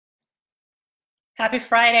Happy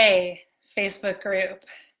Friday, Facebook group.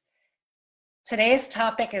 Today's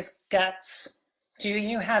topic is guts. Do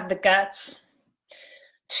you have the guts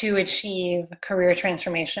to achieve career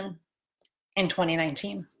transformation in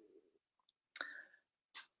 2019?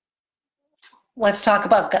 Let's talk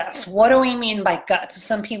about guts. What do we mean by guts?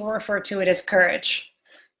 Some people refer to it as courage.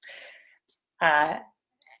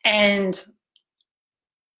 And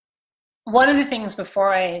one of the things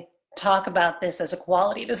before I talk about this as a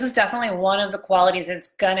quality, this is definitely one of the qualities it's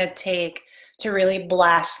gonna take to really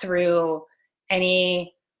blast through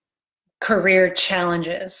any career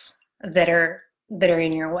challenges that are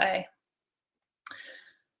in your way.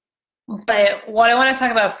 But what I want to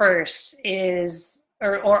talk about first is,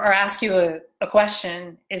 or ask you a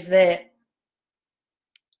question, is that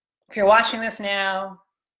if you're watching this now,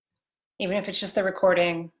 even if it's just the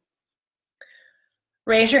recording,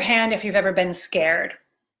 raise your hand if you've ever been scared.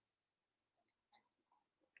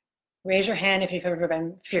 Raise your hand if you've ever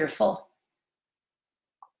been fearful.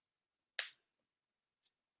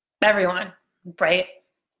 Everyone, right?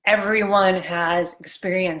 Everyone has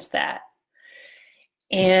experienced that.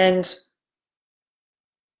 And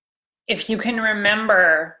if you can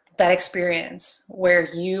remember that experience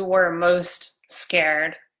where you were most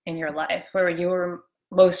scared in your life, where you were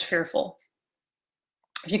most fearful,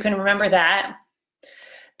 if you can remember that,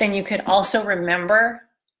 then you could also remember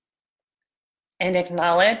and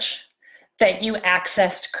acknowledge that you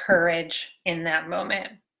accessed courage in that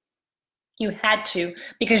moment. You had to,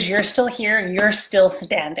 because you're still here, you're still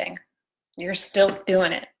standing, you're still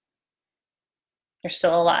doing it. You're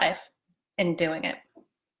still alive and doing it.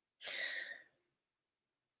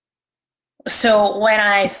 So when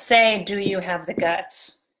I say, do you have the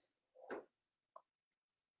guts?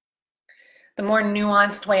 The more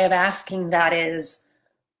nuanced way of asking that is,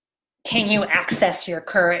 can you access your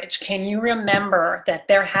courage? Can you remember that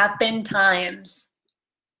there have been times,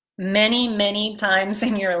 many, many times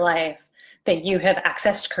in your life, that you have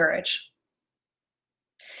accessed courage?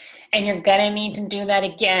 And you're gonna need to do that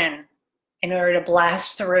again in order to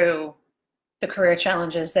blast through the career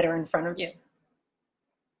challenges that are in front of you.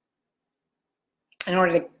 In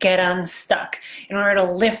order to get unstuck, in order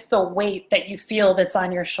to lift the weight that you feel that's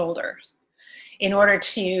on your shoulders, in order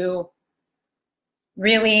to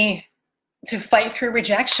really to fight through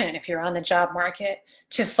rejection if you're on the job market,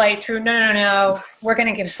 to fight through, no, we're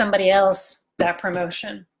gonna give somebody else that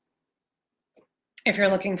promotion. If you're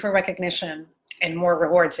looking for recognition and more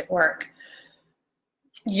rewards at work,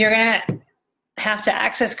 you're gonna have to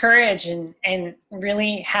access courage and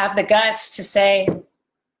really have the guts to say,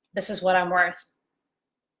 this is what I'm worth,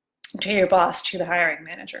 to your boss, to the hiring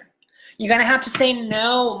manager. You're gonna have to say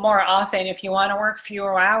no more often if you wanna work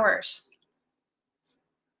fewer hours.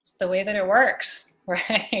 It's the way that it works,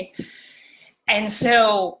 right? And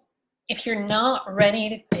so if you're not ready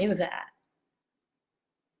to do that,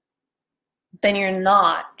 then you're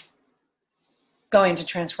not going to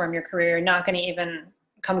transform your career. You're not going to even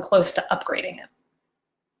come close to upgrading it.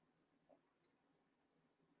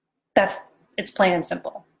 It's plain and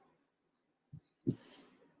simple.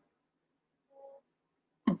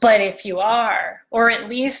 But if you are, or at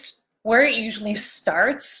least where it usually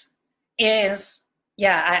starts is,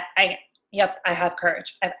 yeah, I have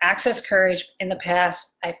courage. I've accessed courage in the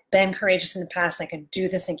past. I've been courageous in the past. I can do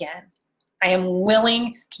this again. I am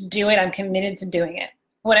willing to do it. I'm committed to doing it,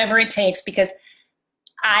 whatever it takes, because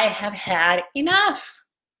I have had enough.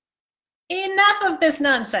 Enough of this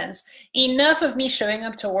nonsense. Enough of me showing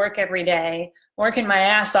up to work every day, working my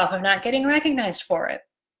ass off, of not getting recognized for it.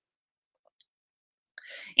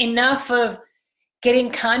 Enough of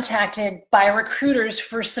getting contacted by recruiters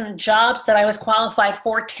for some jobs that I was qualified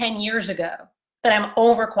for 10 years ago, that I'm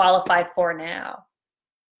overqualified for now.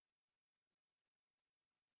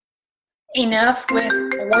 Enough with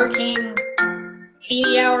working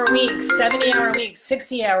 80-hour weeks, 70-hour weeks,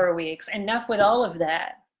 60-hour weeks. Enough with all of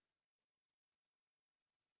that.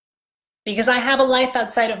 Because I have a life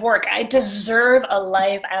outside of work. I deserve a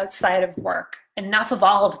life outside of work. Enough of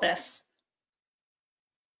all of this.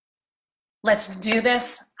 Let's do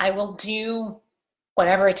this. I will do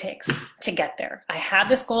whatever it takes to get there. I have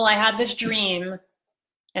this goal, I have this dream,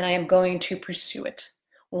 and I am going to pursue it.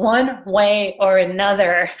 One way or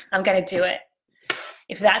another, I'm gonna do it.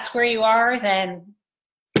 If that's where you are, then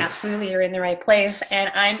absolutely you're in the right place.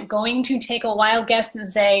 And I'm going to take a wild guess and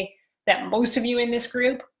say that most of you in this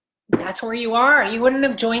group, that's where you are. You wouldn't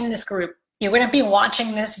have joined this group. You wouldn't be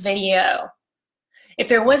watching this video if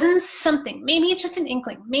there wasn't something. Maybe it's just an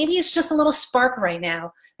inkling. Maybe it's just a little spark right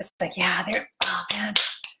now. It's like, yeah, oh man,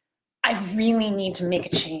 I really need to make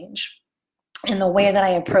a change. in the way that I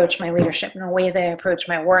approach my leadership, in the way that I approach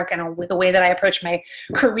my work, and the way that I approach my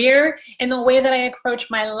career, in the way that I approach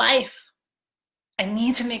my life. I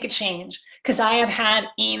need to make a change because I have had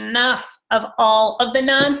enough of all of the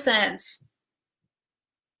nonsense.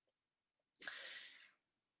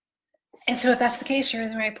 And so if that's the case, you're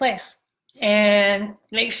in the right place. And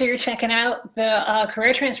make sure you're checking out the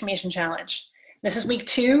Career Transformation Challenge. This is week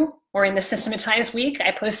 2. We're in the Systematized week.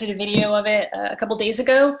 I posted a video of it a couple days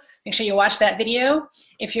ago. Make sure you watch that video.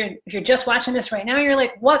 If you're just watching this right now, you're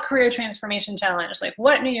like, what Career Transformation Challenge? Like,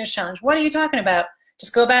 what New Year's Challenge? What are you talking about?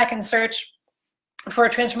 Just go back and search for a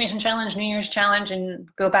Transformation Challenge, New Year's Challenge, and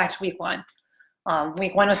go back to week 1.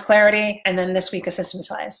 Week 1 was clarity, and then this week is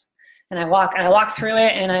Systematize. And I walk through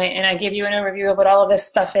it, and I give you an overview of what all of this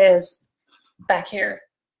stuff is back here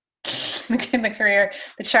in the career,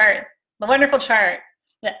 the chart, the wonderful chart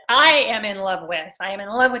that I am in love with. I am in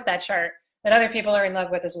love with that chart that other people are in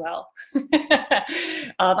love with as well. In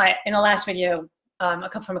the last video, from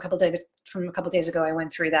a couple days ago, I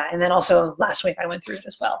went through that, and then also last week I went through it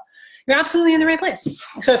as well. You're absolutely in the right place.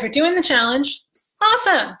 So if you're doing the challenge,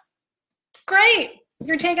 awesome, great.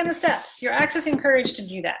 You're taking the steps. You're accessing courage to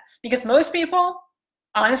do that, because most people,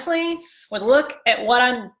 honestly, would look at what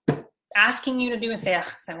I'm asking you to do and say,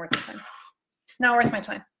 it's not worth my time. Not worth my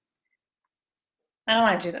time. I don't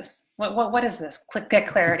want to do this. What is this? Get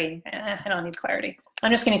clarity. I don't need clarity.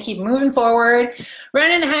 I'm just going to keep moving forward,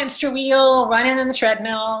 running the hamster wheel, running in the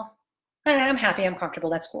treadmill. I'm happy. I'm comfortable.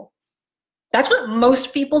 That's cool. That's what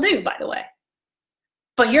most people do, by the way.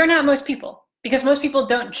 But you're not most people, because most people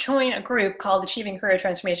don't join a group called Achieving Career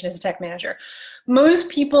Transformation as a Tech Manager. Most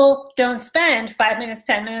people don't spend 5 minutes,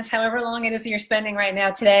 10 minutes, however long it is that you're spending right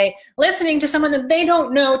now today, listening to someone that they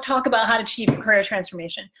don't know talk about how to achieve career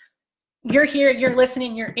transformation. You're here, you're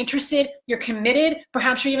listening, you're interested, you're committed,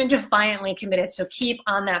 perhaps you're even defiantly committed. So keep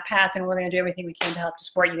on that path, and we're going to do everything we can to help to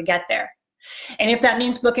support you to get there. And if that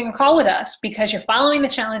means booking a call with us because you're following the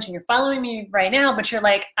challenge and you're following me right now, but you're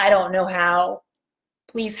like, I don't know how,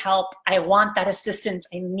 please help. I want that assistance.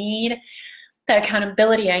 I need that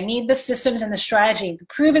accountability. I need the systems and the strategy, the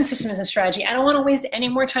proven systems and strategy. I don't want to waste any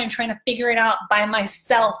more time trying to figure it out by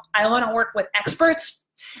myself. I want to work with experts.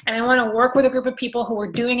 And I want to work with a group of people who are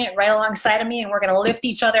doing it right alongside of me, and we're going to lift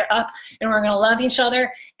each other up, and we're going to love each other,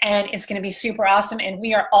 and it's going to be super awesome, and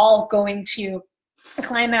we are all going to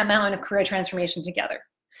climb that mountain of career transformation together.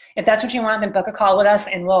 If that's what you want, then book a call with us,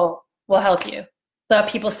 and we'll help you.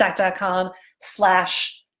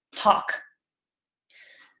 thepeoplestack.com/talk.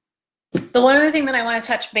 The one other thing that I want to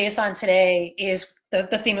touch base on today is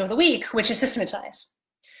the theme of the week, which is Systematize.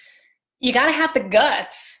 You got to have the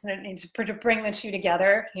guts to bring the two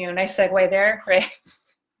together. You know, nice segue there, right?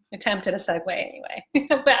 Attempted a segue anyway.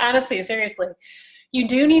 But honestly, seriously, you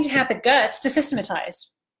do need to have the guts to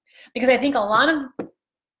systematize. Because I think one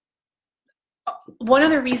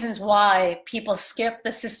of the reasons why people skip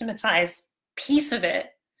the systematize piece of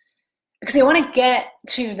it, because they want to get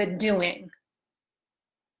to the doing,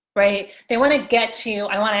 right? They want to get to,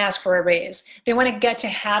 I want to ask for a raise. They want to get to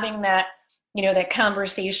having that, that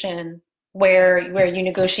conversation where you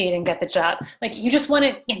negotiate and get the job. Like, you just want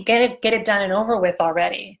to get it done and over with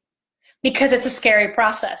already, because it's a scary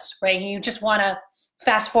process, right? You just want to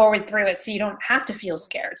fast forward through it so you don't have to feel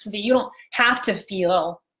scared, so that you don't have to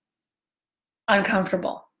feel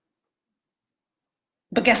uncomfortable.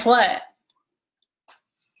 But guess what?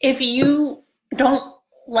 If you don't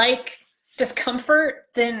like discomfort,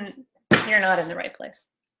 then you're not in the right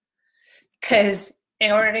place. Because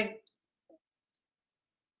in order to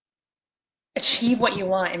achieve what you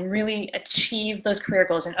want and really achieve those career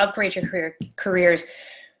goals and upgrade your careers,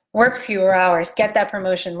 work fewer hours, get that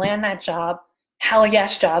promotion, land that job, hell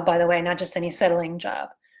yes job, by the way, not just any settling job,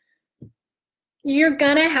 you're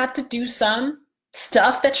gonna have to do some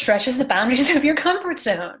stuff that stretches the boundaries of your comfort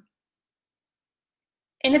zone.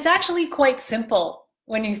 And it's actually quite simple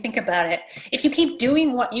when you think about it. If you keep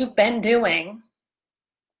doing what you've been doing,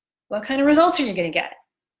 what kind of results are you gonna get?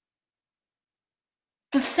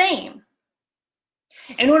 The same.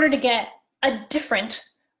 In order to get a different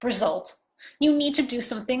result, you need to do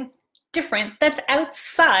something different that's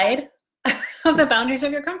outside of the boundaries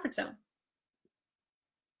of your comfort zone,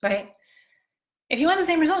 right? If you want the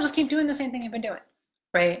same result, just keep doing the same thing you've been doing,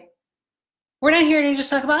 right? We're not here to just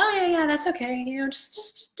talk about, oh yeah, that's okay,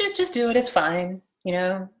 just do it, it's fine,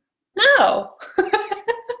 No.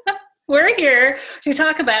 We're here to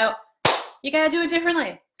talk about, you gotta do it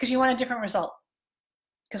differently because you want a different result,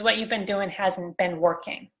 because what you've been doing hasn't been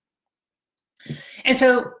working. And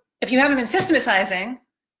so if you haven't been systematizing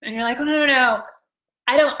and you're like, oh, no,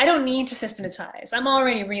 I don't need to systematize. I'm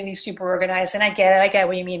already really super organized, and I get it. I get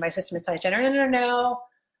what you mean by systematized, Jenna. No, no, no.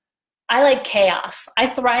 I like chaos. I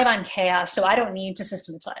thrive on chaos, so I don't need to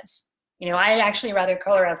systematize. You know, I'd actually rather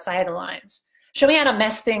color outside the lines. Show me how to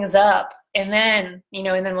mess things up, and then, you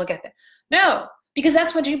know, and then we'll get there. No, because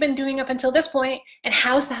that's what you've been doing up until this point, and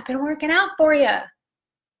how's that been working out for you? That's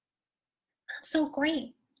so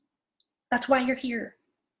great. That's why you're here,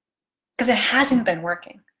 because it hasn't been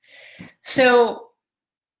working. So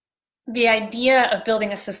the idea of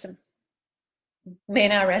building a system may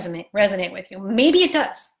not resonate with you. Maybe it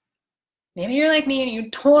does. Maybe you're like me and you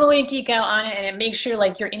totally geek out on it, and it makes your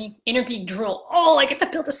like your inner geek drool. Oh, I get to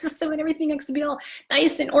build a system and everything has to be all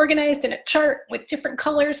nice and organized in a chart with different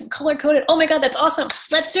colors and color coded. Oh my God, that's awesome.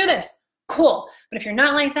 Let's do this. Cool. But if you're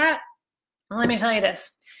not like that, well, let me tell you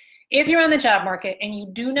this. If you're on the job market and you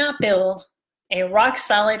do not build a rock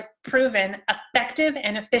solid, proven, effective,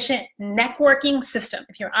 and efficient networking system,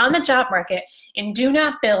 if you're on the job market and do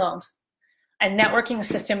not build a networking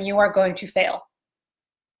system, you are going to fail.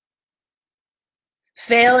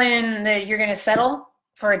 Fail in that you're going to settle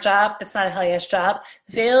for a job that's not a hell yes job.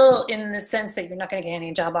 Fail in the sense that you're not going to get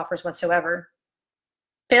any job offers whatsoever.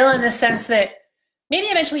 Fail in the sense that maybe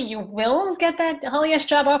eventually you will get that hell yes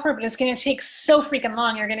job offer, but it's going to take so freaking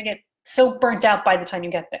long. You're going to get so burnt out by the time you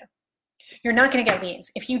get there. You're not going to get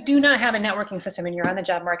leads. If you do not have a networking system and you're on the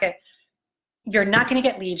job market, you're not going to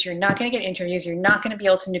get leads. You're not going to get interviews. You're not going to be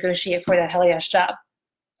able to negotiate for that hell yes job.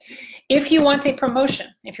 If you want a promotion,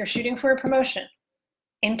 if you're shooting for a promotion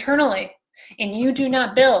internally, and you do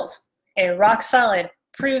not build a rock solid,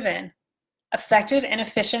 proven, effective, and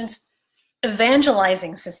efficient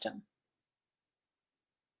evangelizing system.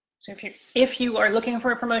 So if you are looking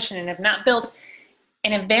for a promotion and have not built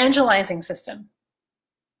an evangelizing system,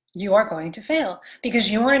 you are going to fail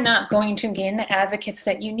because you are not going to gain the advocates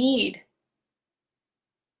that you need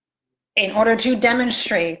in order to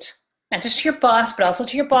demonstrate, not just to your boss, but also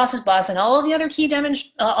to your boss's boss and all the other key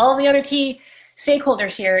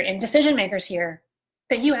stakeholders here and decision makers here,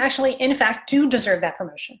 that you actually, in fact, do deserve that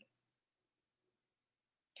promotion.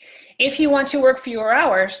 If you want to work fewer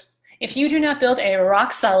hours, if you do not build a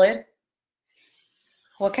rock solid,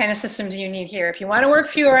 what kind of system do you need here? If you want to work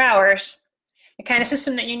fewer hours, the kind of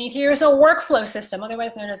system that you need here is a workflow system,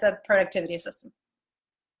 otherwise known as a productivity system.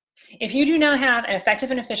 If you do not have an effective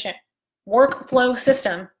and efficient workflow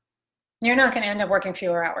system, you're not going to end up working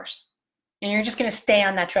fewer hours. And you're just going to stay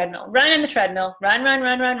on that treadmill. Run in the treadmill. Run, run,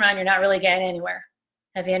 run, run, run. You're not really getting anywhere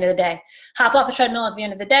at the end of the day. Hop off the treadmill at the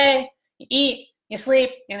end of the day. You eat, you sleep,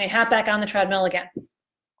 and then hop back on the treadmill again.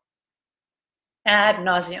 Ad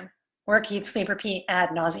nauseum. Work, eat, sleep, repeat, ad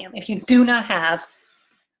nauseum. If you do not have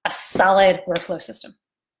a solid workflow system.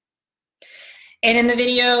 And in the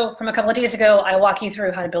video from a couple of days ago, I walk you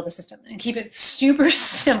through how to build a system and keep it super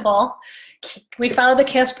simple. We follow the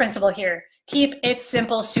KISS principle here. Keep it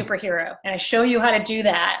simple, superhero. And I show you how to do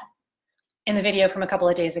that in the video from a couple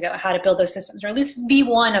of days ago, how to build those systems, or at least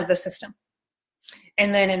V1 of the system.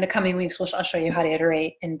 And then in the coming weeks, I'll show you how to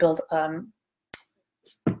iterate and build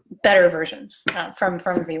better versions from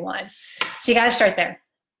V1. So you got to start there.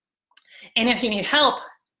 And if you need help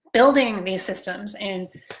building these systems,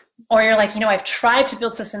 or you're like, you know, I've tried to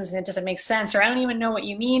build systems and it doesn't make sense, or I don't even know what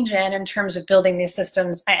you mean, Jen, in terms of building these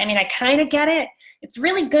systems. I mean, I kind of get it. It's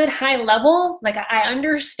really good high level. Like, I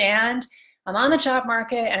understand. I'm on the job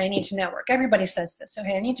market and I need to network. Everybody says this.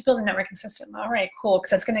 Okay, I need to build a networking system. All right, cool,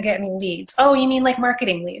 because that's going to get me leads. Oh, you mean like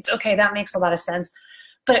marketing leads? Okay, that makes a lot of sense.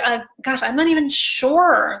 But gosh, I'm not even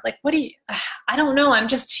sure. Like, what do you, I don't know. I'm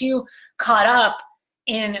just too caught up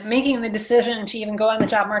in making the decision to even go on the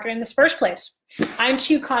job market in this first place. I'm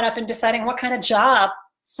too caught up in deciding what kind of job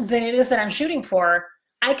that it is that I'm shooting for.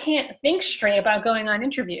 I can't think straight about going on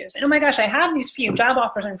interviews. And oh my gosh, I have these few job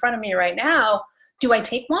offers in front of me right now. Do I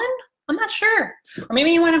take one? I'm not sure. Or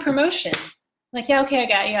maybe you want a promotion. Like, yeah, okay, I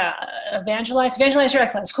got, evangelize your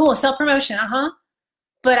excellence. Cool, self-promotion,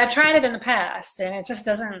 But I've tried it in the past and it just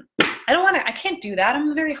doesn't, I can't do that. I'm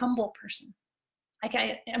a very humble person.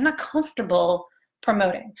 I'm not comfortable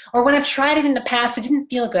promoting. Or when I've tried it in the past, it didn't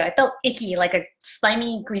feel good. I felt icky, like a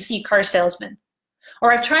slimy, greasy car salesman.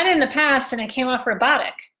 Or I've tried it in the past and I came off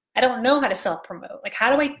robotic. I don't know how to self-promote. Like,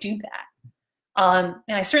 how do I do that? And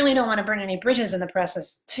I certainly don't want to burn any bridges in the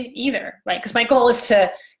process either, right? Because my goal is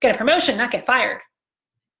to get a promotion, not get fired.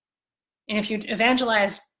 And if you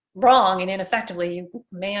evangelize wrong and ineffectively, you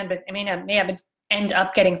may end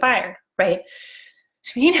up getting fired, right?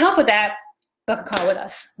 So if you need help with that, book a call with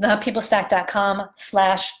us,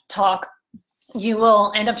 thepeoplestack.com/talk. You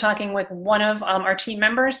will end up talking with one of our team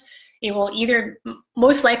members. It will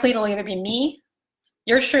most likely, it'll either be me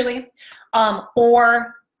yours truly,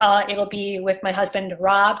 or it'll be with my husband,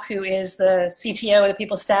 Rob, who is the CTO of the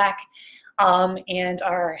People Stack, and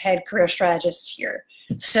our head career strategist here.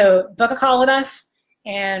 So book a call with us,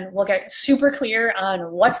 and we'll get super clear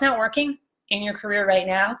on what's not working in your career right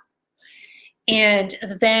now. And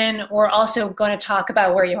then we're also going to talk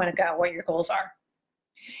about where you want to go, what your goals are.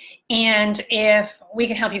 And if we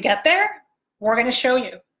can help you get there, we're going to show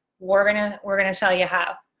you. We're going to tell you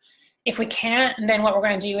how. If we can't, then what we're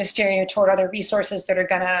going to do is steer you toward other resources that are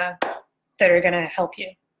going to help you.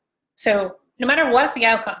 So no matter what the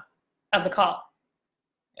outcome of the call,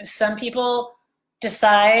 some people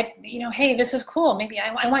decide, you know, hey, this is cool. Maybe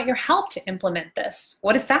I want your help to implement this.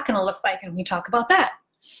 What is that going to look like? And we talk about that.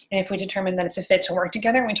 And if we determine that it's a fit to work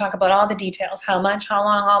together, we talk about all the details, how much, how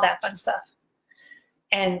long, all that fun stuff.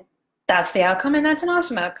 And that's the outcome, and that's an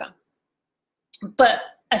awesome outcome. But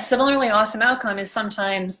a similarly awesome outcome is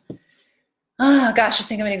sometimes, oh gosh, just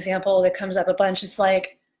think of an example that comes up a bunch. It's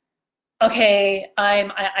like, okay,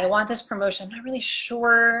 I want this promotion. I'm not really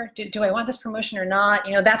sure, do I want this promotion or not?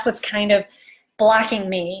 You know, that's what's kind of blocking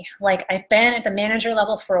me. Like, I've been at the manager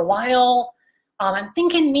level for a while. I'm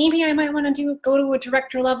thinking maybe I might want to go to a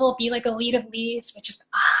director level, be like a lead of leads, but just,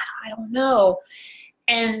 I don't know.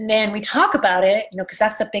 And then we talk about it, you know, because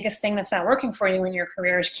that's the biggest thing that's not working for you in your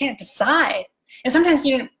career is you can't decide. And sometimes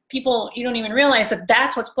you don't even realize that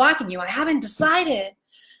that's what's blocking you. I haven't decided.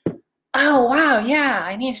 Oh, wow, yeah,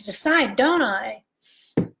 I need to decide, don't I?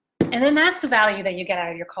 And then that's the value that you get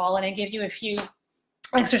out of your call. And I give you a few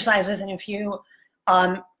exercises and a few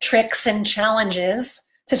tricks and challenges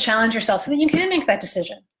to challenge yourself so that you can make that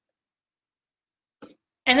decision.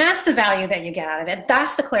 And that's the value that you get out of it.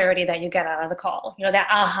 That's the clarity that you get out of the call. You know, that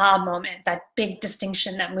aha moment, that big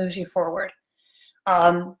distinction that moves you forward.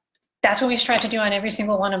 That's what we strive to do on every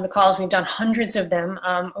single one of the calls. We've done hundreds of them,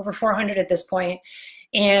 over 400 at this point.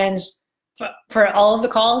 And for all of the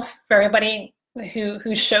calls, for everybody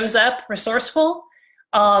who shows up resourceful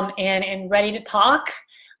and ready to talk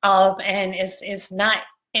and is not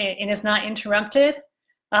interrupted.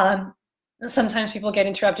 Sometimes people get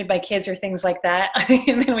interrupted by kids or things like that,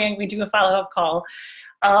 and then we do a follow-up call.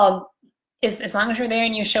 As long as you're there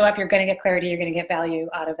and you show up, you're going to get clarity. You're going to get value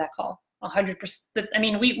out of that call. 100%. I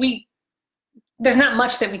mean, there's not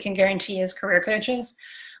much that we can guarantee as career coaches,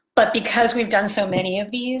 but because we've done so many of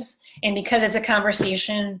these, and because it's a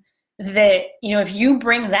conversation that, you know, if you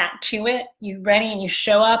bring that to it, you ready and you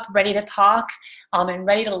show up ready to talk, and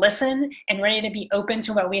ready to listen and ready to be open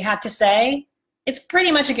to what we have to say, it's pretty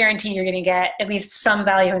much a guarantee you're going to get at least some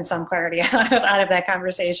value and some clarity out of that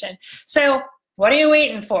conversation. So what are you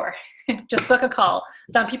waiting for? Just book a call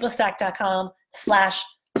on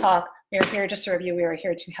peoplestack.com/talk. We are here to serve you. We are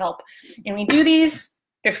here to help. And we do these.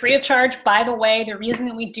 They're free of charge. By the way, the reason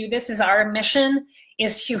that we do this is our mission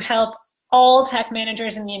is to help all tech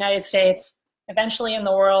managers in the United States, eventually in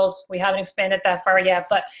the world. We haven't expanded that far yet,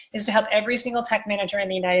 but is to help every single tech manager in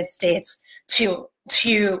the United States to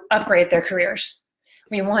upgrade their careers.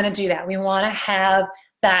 We want to do that. We want to have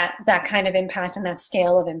that kind of impact and that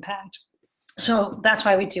scale of impact. So that's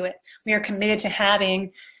why we do it. We are committed to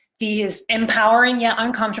having these empowering yet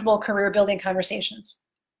uncomfortable career building conversations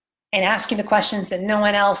and asking the questions that no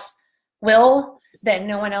one else will, that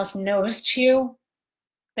no one else knows to,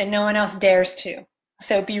 that no one else dares to.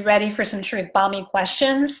 So be ready for some truth bombing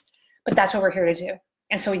questions, but that's what we're here to do.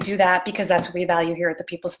 And so we do that because that's what we value here at the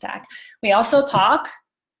People Stack. We also talk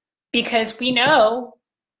because we know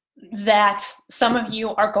that some of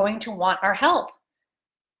you are going to want our help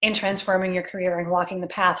in transforming your career and walking the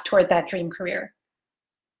path toward that dream career.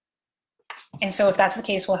 And so if that's the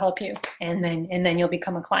case, we'll help you, and then you'll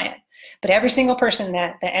become a client. But every single person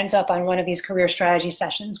that ends up on one of these career strategy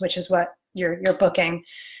sessions, which is what you're booking,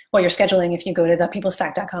 what you're scheduling if you go to the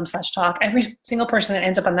peoplestack.com/talk, every single person that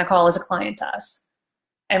ends up on that call is a client to us.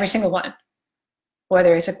 Every single one.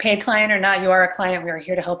 Whether it's a paid client or not, you are a client. We are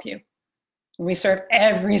here to help you. We serve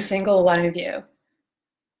every single one of you.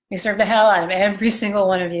 We serve the hell out of every single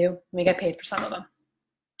one of you. We get paid for some of them.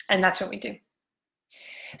 And that's what we do.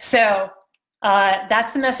 So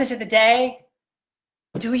that's the message of the day.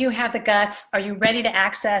 Do you have the guts? Are you ready to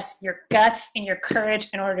access your guts and your courage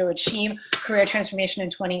in order to achieve career transformation in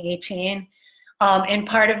 2018? And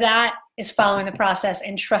part of that is following the process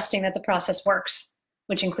and trusting that the process works,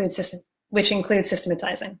 which includes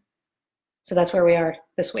systematizing. So that's where we are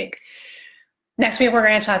this week. Next week, we're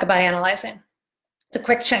going to talk about analyzing. It's a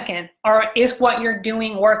quick check-in. Or is what you're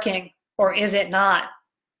doing working, or is it not?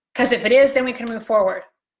 Because if it is, then we can move forward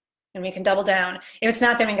and we can double down. If it's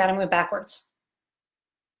not, then we got to move backwards.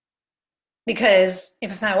 Because if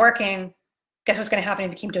it's not working, guess what's going to happen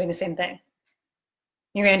if you keep doing the same thing?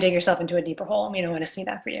 you're going to dig yourself into a deeper hole, and we don't want to see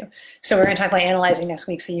that for you. So we're going to talk about analyzing next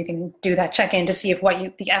week, so you can do that check-in to see if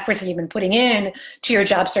the efforts that you've been putting in to your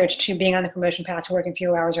job search, to being on the promotion path, to working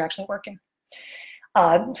fewer hours, are actually working.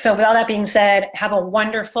 So with all that being said, have a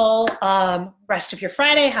wonderful rest of your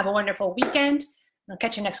Friday. Have a wonderful weekend. I'll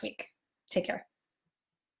catch you next week. Take care.